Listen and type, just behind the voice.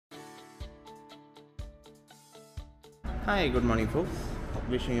Hi, good morning folks.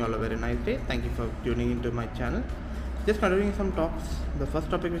 Wishing you all a very nice day. Thank you for tuning into my channel. Just continuing some talks. The first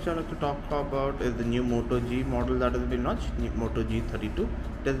topic which I would like to talk about is the new Moto G model that has been launched, Moto G32.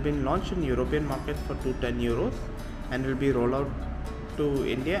 It has been launched in European market for €210 and will be rolled out to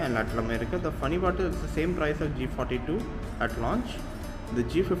India and Latin America. The funny part is it's the same price of G42 at launch. The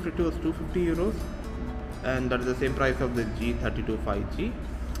G52 is €250 and that is the same price of the G32 5G.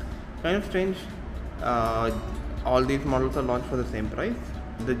 Kind of strange. All these models are launched for the same price.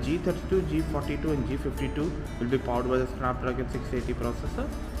 The G32, G42 and G52 will be powered by the Snapdragon 680 processor.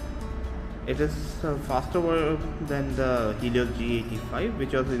 It is faster than the Helio G85,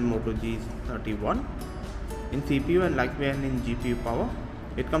 which was in Moto G31 in CPU and likewise in GPU power.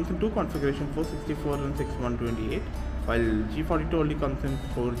 It comes in two configurations, 464 and 6128, while G42 only comes in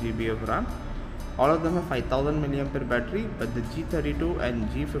 4 GB of RAM. All of them have 5000 mAh battery, but the G32 and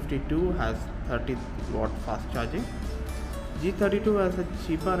G52 has 30 watt fast charging. G32 has a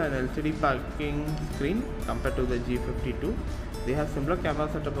cheaper and LCD packing screen compared to the G52. They have similar camera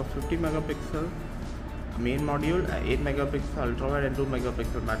setup of 50 megapixel main module, 8 megapixel ultra wide and 2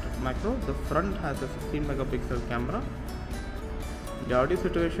 megapixel macro. The front has a 16 megapixel camera. The audio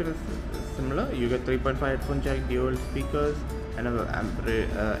situation is similar. You get 3.5 headphone jack, dual speakers and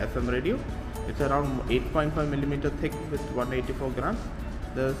a FM radio. It's around 8.5 millimeter thick with 184 grams.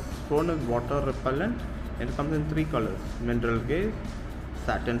 The phone is water repellent and it comes in 3 colors: mineral grey,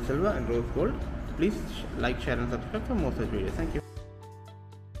 satin silver and rose gold. Please like, share and subscribe for more such videos. Thank you.